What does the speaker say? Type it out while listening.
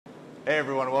Hey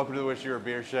everyone, welcome to the Wish You Were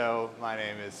Beer Show. My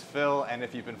name is Phil, and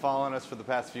if you've been following us for the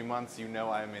past few months, you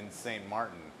know I'm in St.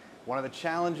 Maarten. One of the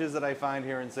challenges that I find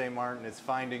here in St. Maarten is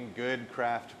finding good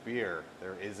craft beer.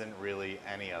 There isn't really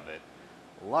any of it.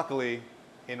 Luckily,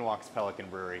 in walks Pelican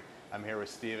Brewery. I'm here with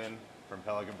Stephen from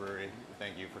Pelican Brewery.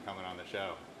 Thank you for coming on the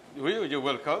show. You're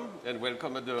welcome, and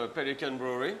welcome at the Pelican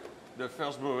Brewery, the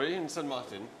first brewery in Sint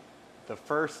Maarten. The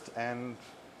first and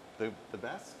the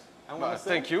best, I want to say.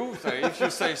 Thank you. So if you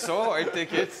say so, I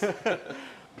take it.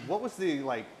 What was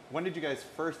when did you guys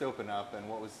first open up, and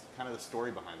what was kind of the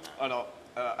story behind that?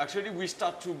 Actually, we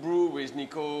start to brew with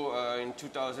Nico in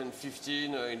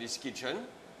 2015 in his kitchen.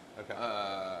 Okay.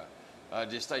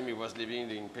 This time he was living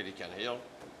in Pelican Hill.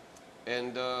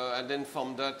 And then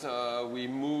from that, we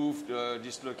moved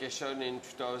this location in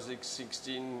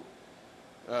 2016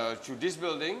 to this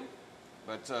building,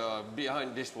 but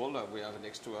behind this wall that we have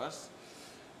next to us.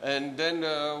 And then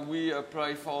we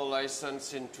applied for a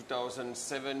license in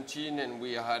 2017, and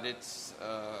we had it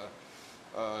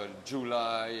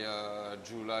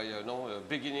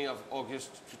beginning of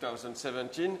August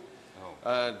 2017.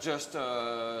 Oh. Just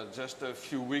a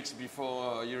few weeks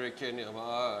before Hurricane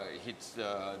Irma hit the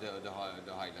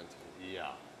island. Yeah,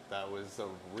 that was a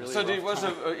really. So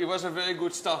rough it was a very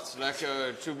good start, like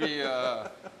to be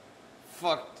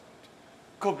fucked,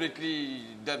 completely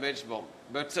damaged bomb.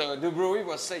 But the brewery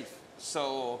was safe.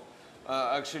 So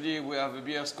actually, we have a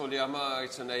beer called Irma.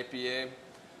 It's an IPA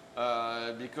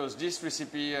because this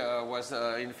recipe was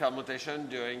in fermentation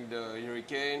during the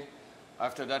hurricane.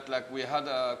 After that, we had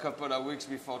a couple of weeks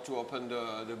before to open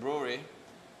the brewery,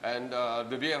 and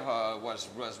the beer was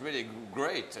really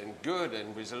great and good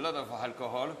and with a lot of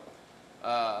alcohol.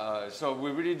 So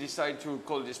we really decided to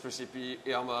call this recipe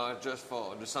Irma just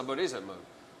for the symbolism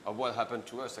of what happened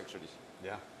to us, actually.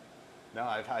 Yeah. No,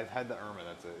 I've had the Irma.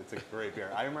 It's a great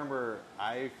beer. I remember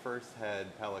I first had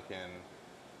Pelican,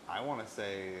 I want to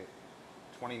say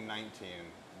 2019.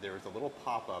 There was a little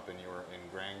pop-up and you were in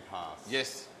Grand Cas.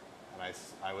 Yes. And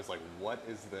I was like, what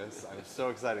is this? I'm so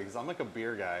excited because I'm like a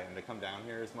beer guy, and to come down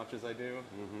here as much as I do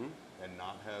and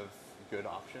not have good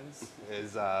options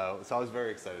is, so I was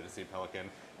very excited to see Pelican.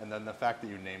 And then the fact that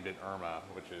you named it Irma,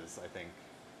 which is, I think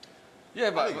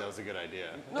that was a good idea.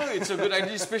 No, it's a good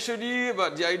idea, especially,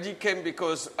 but the idea came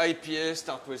because IPA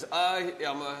start with I,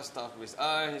 Irma start with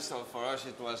I, so for us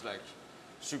it was like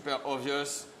super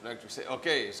obvious, like to say,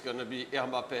 okay, it's going to be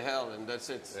Irma Pale, and that's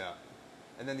it. Yeah.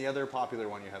 And then the other popular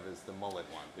one you have is the mullet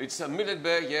one. It's a Millet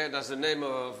Bay, yeah, that's the name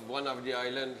of one of the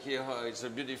island here. It's a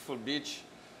beautiful beach.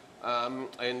 And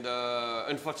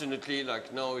unfortunately,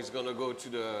 now it's going to go to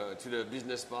the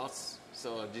business parts.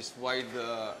 So this wide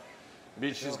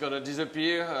beach is going to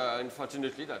disappear.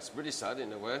 Unfortunately, that's pretty sad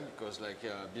in a way, because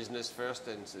business first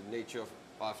and nature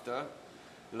after,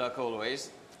 like always.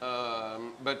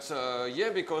 Yeah,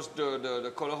 because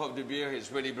the color of the beer is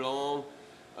really blonde.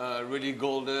 Really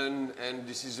golden, and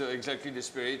this is exactly the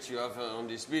spirit you have on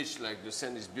this beach. Like the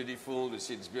sand is beautiful, the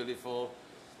sea is beautiful,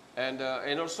 and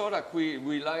also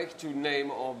we like to name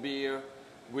our beer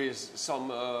with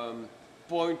some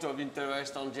point of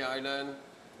interest on the island.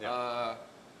 Yeah.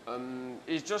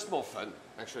 It's just more fun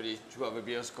actually to have a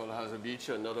beer called has a beach,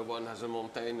 another one has a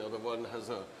mountain, another one has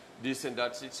a this and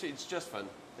that. It's just fun.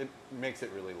 It makes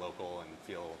it really local and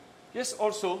feel. Yes,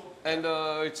 also, and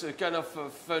it's a kind of a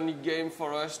funny game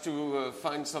for us to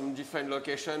find some different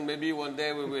location. Maybe one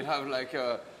day we will have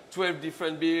 12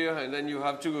 different beer, and then you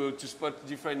have to spot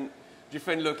different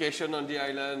location on the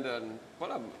island, and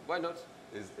why not?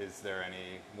 Is there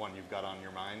any one you've got on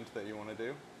your mind that you want to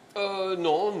do?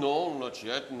 No, not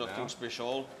yet. Nothing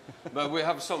special, but we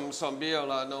have some beer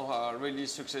now are really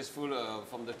successful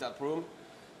from the tap room,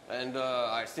 and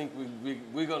I think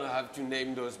we're gonna have to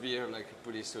name those beer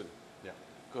pretty soon. Yeah.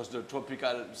 Because the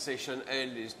tropical session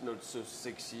ale is not so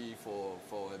sexy for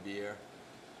a beer.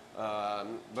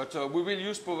 But we will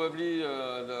use probably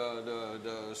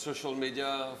the social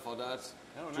media for that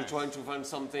to try to find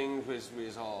something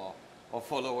with our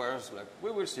followers. We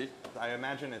will see. I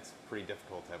imagine it's pretty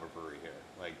difficult to have a brewery here.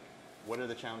 What are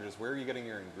the challenges? Where are you getting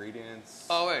your ingredients?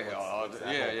 Oh,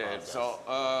 yeah.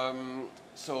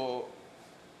 So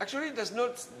actually, that's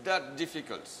not that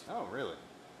difficult. Oh, really?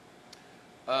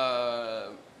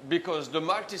 Because the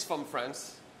malt is from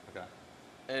France. Okay.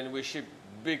 And we ship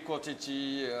big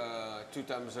quantity 2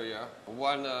 times a year.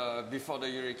 One before the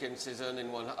hurricane season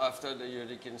and one after the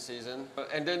hurricane season.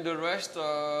 And then the rest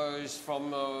is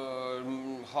from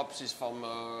hops is from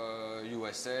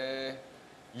USA,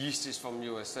 yeast is from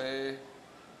USA,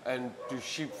 and to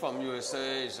ship from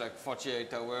USA is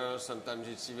 48 hours. Sometimes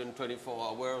it's even 24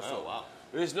 hours. Oh, wow.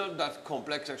 It's not that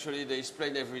complex actually. There is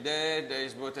plain every day, there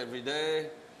is boat every day,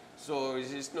 so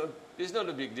it's not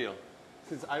a big deal.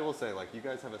 Because I will say, like, you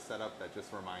guys have a setup that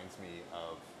just reminds me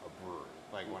of a brewery.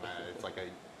 Like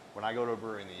when I go to a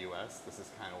brewery in the U.S., this is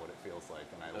kind of what it feels like,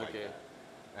 and I like that.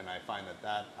 And I find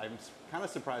that I'm kind of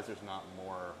surprised there's not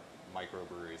more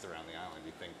microbreweries around the island.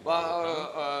 You think?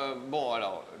 Bon,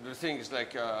 alors, the thing is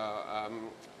like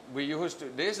we used to.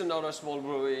 There's another small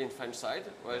brewery in French side.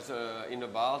 Where in a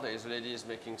bar, there's ladies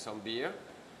making some beer.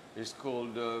 It's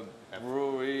called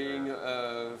Brewing,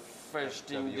 Fresh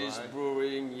Team This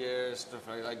Brewing, stuff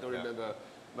like that. I don't remember,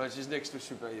 but she's next to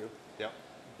Super U. Yeah.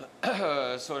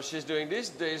 So she's doing this.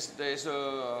 There's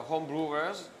home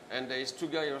brewers, and there's two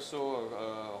guys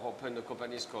also open a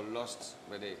company called Lost,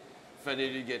 where they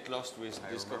finally get lost with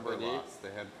this company. Lost.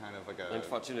 They had kind of like a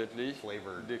unfortunately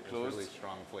flavored, they closed. Really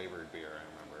strong flavored beer. I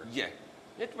remember. Yeah,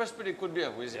 it was pretty good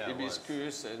beer with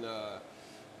hibiscus and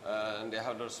they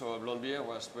had also a blonde beer,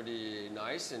 was pretty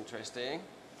nice, interesting.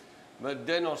 But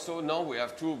then also now we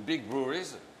have two big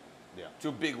breweries,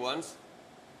 two big ones.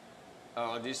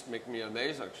 This make me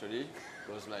amazed actually,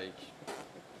 because like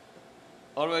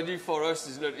already for us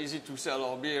it's not easy to sell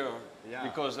our beer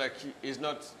because like it's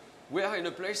not. We are in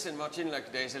a place in Martin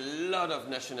like there's a lot of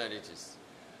nationalities.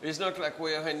 It's not like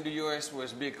we are in the US where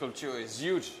beer culture is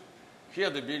huge. Here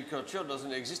the beer culture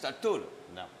doesn't exist at all.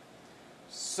 No.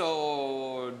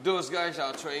 So those guys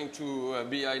are trying to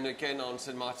be Heineken on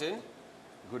Sint Maarten.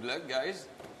 Good luck, guys.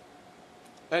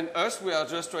 And us, we are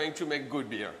just trying to make good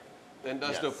beer. And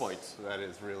that's the point. That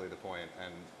is really the point.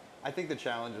 And I think the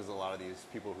challenge is a lot of these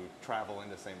people who travel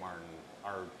into St. Maarten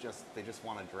are they just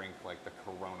want to drink like the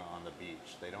Corona on the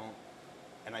beach. They don't,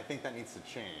 and I think that needs to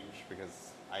change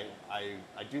because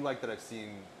I do like that I've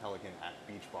seen Pelican at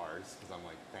beach bars because I'm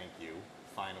like, thank you.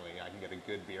 Finally, I can get a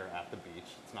good beer at the beach.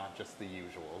 It's not just the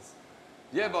usuals.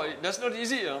 Yeah, but that's not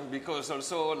easy because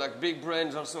also like big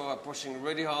brands also are pushing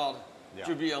really hard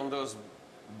to be on those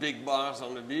big bars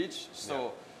on the beach.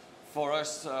 So for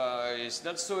us, it's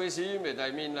not so easy. But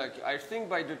I mean, like I think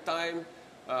by the time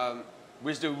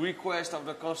with the request of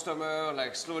the customer,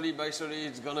 like slowly by slowly,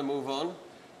 it's gonna move on.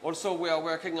 Also, we are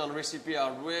working on recipes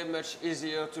are way much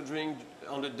easier to drink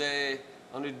on a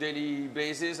daily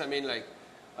basis. I mean, like.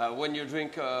 When you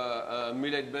drink a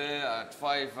Millet Bay at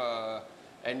 5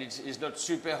 and it's not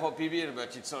super hoppy beer,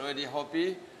 but it's already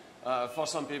hoppy, for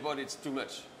some people it's too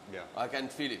much. Yeah. I can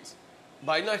feel it.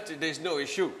 By night there's no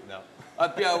issue. No.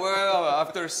 Happy hour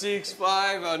after 6,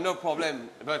 5, no problem.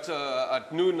 But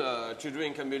at noon to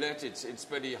drink a Millet, it's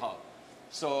pretty hard.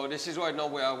 So this is why now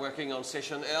we are working on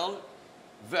Session L,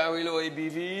 very low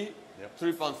ABV,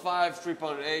 3.5,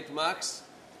 3.8 max.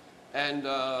 And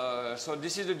so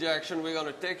this is the direction we're going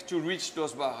to take to reach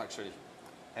those bars, actually.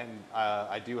 And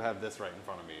I do have this right in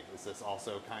front of me. Is this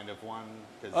also kind of one?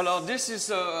 Alors, this is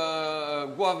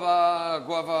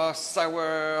guava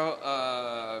sour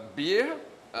beer.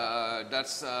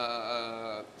 That's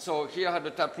so here at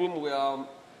the tap room, we are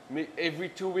every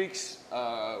 2 weeks,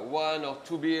 1 or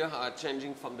 2 beer are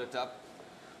changing from the tap.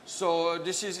 So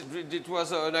it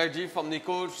was an idea from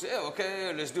Nico to say,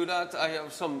 okay, let's do that. I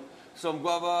have some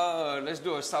guava, let's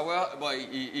do a sour. Well,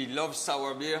 he loves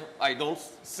sour beer. I don't.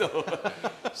 So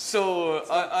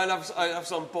I have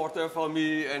some porter for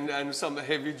me and some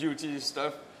heavy duty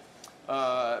stuff.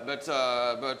 But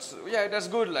yeah, that's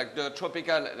good. Like the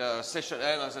tropical Session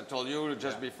L, as I told you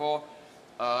just before,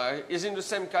 is in the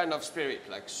same kind of spirit.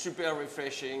 Like super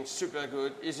refreshing, super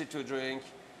good, easy to drink.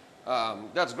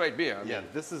 That's great beer. I mean.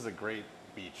 This is a great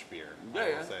beach beer. I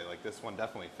will say, like this one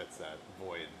definitely fits that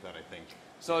void that I think.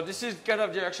 So this is kind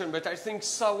of direction, but I think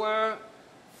sour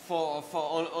for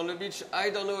on the beach, I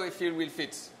don't know if it will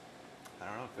fit. I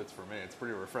don't know if it's for me. It's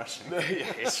pretty refreshing.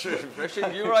 Yeah, it's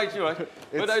refreshing. You're right.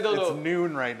 But I don't know. It's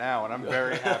noon right now, and I'm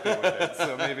very happy with it.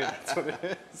 So maybe that's what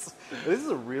it is. This is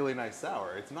a really nice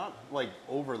sour. It's not like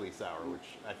overly sour,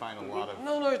 which I find a lot of.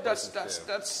 No.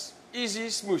 That's easy,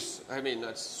 smooth. I mean,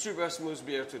 that's super smooth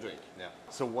beer to drink. Yeah.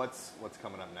 So what's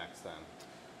coming up next then?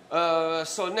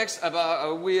 So next,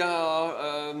 we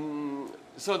are.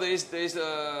 So there's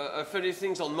a funny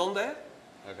things on Monday.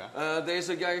 Okay. There's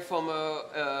a guy from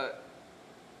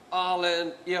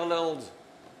Ireland,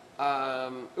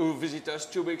 who visited us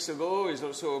 2 weeks ago. He's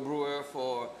also a brewer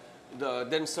for the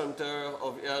Dance Center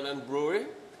of Ireland Brewery.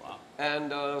 Wow. And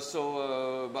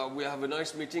but we have a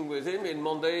nice meeting with him. And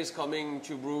Monday is coming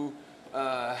to brew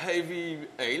heavy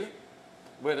ale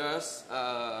with us,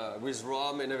 with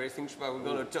rum and everything. We're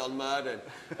going to turn mad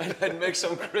and make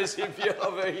some crazy beer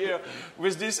over here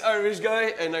with this Irish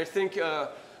guy. And I think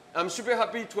I'm super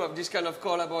happy to have this kind of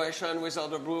collaboration with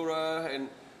other brewers. And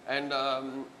And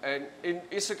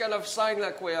it's a kind of sign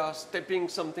like we are stepping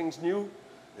some things new.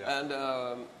 Yeah.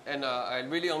 And I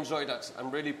really enjoy that.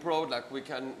 I'm really proud like we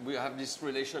have this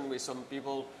relation with some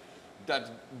people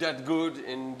that good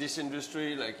in this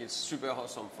industry. Like it's super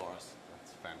awesome for us.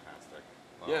 That's fantastic.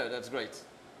 Well, yeah, that's great.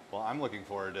 Well, I'm looking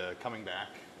forward to coming back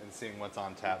and seeing what's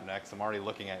on tap next. I'm already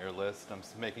looking at your list. I'm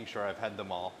making sure I've had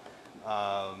them all.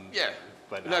 Yeah.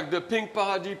 But like the Pink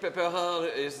Paradis Pepper Ale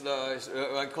is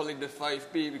I call it the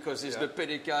 5P because it's the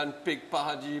Pelikaan Pink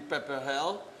Paradis Pepper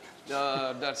Ale.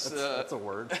 That's a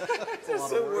word.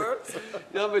 That's a word.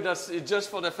 No, but it's just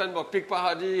for the fan. But Pink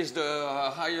Paradis is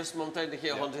the highest mountain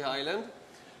here on the island.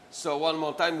 So one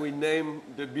more time we name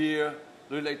the beer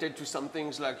related to some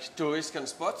things like tourists and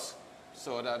spots.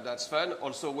 So that's fun.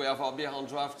 Also we have our beer on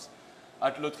draft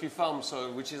at Lottery Farm,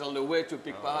 which is on the way to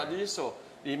Pink Paradis. Right. So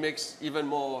it makes even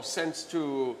more sense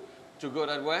to go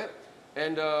that way.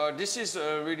 And this is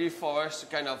really for us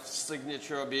kind of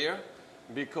signature beer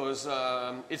because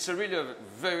it's a really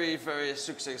very, very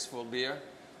successful beer.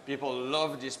 People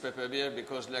love this pepper beer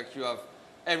because like you have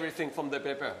everything from the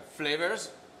pepper.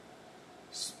 Flavors,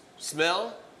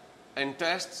 smell, and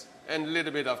taste, and a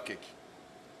little bit of kick.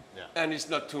 Yeah. And it's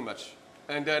not too much.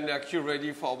 And then like you're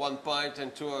ready for 1 pint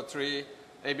and 2 or 3.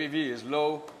 ABV is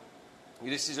low.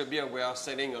 This is a beer we are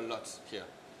selling a lot here.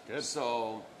 Good.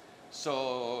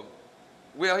 So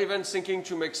we are even thinking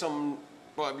to make some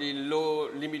probably low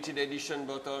limited edition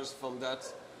bottles from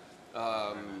that,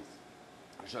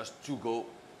 just to go,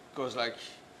 because like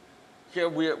here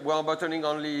we are bottling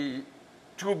only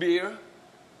 2 beer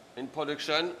in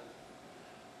production,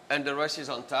 and the rest is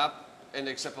on tap. And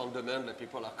except on demand, that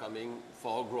people are coming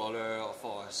for a growler or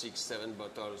for 6, 7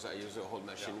 bottles. I use the whole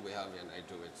machine we have and I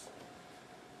do it.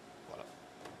 Voilà.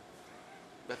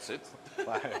 That's it.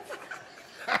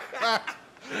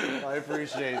 I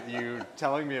appreciate you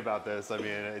telling me about this. I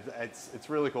mean, it's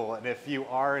really cool. And if you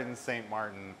are in St.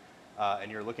 Martin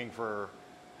and you're looking for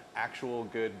actual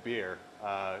good beer,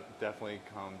 definitely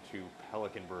come to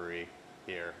Pelikaan Brewery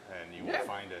here and you will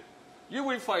find it. You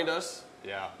will find us.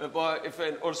 Yeah. But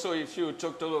also if you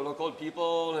talk to the local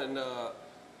people and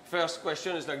first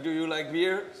question is like, do you like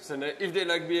beer? So if they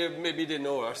like beer, maybe they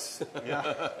know us.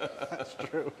 Yeah, that's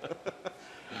true.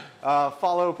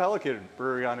 Follow Pelikaan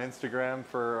Brewery on Instagram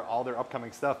for all their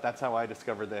upcoming stuff. That's how I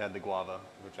discovered they had the guava,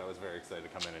 which I was very excited to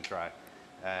come in and try.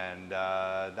 And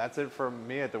that's it from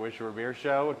me at the Wish You Were Beer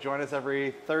Show. Join us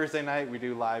every Thursday night. We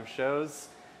do live shows.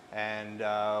 And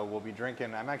we'll be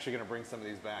drinking. I'm actually going to bring some of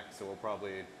these back, so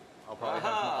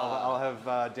I'll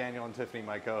have Daniel and Tiffany,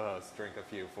 my co-hosts, drink a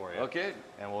few for you. Okay.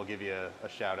 And we'll give you a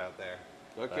shout out there.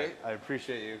 Okay. But I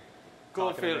appreciate you. Cool,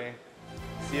 talking Phil. to me.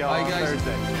 See y'all on guys.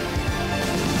 Thursday.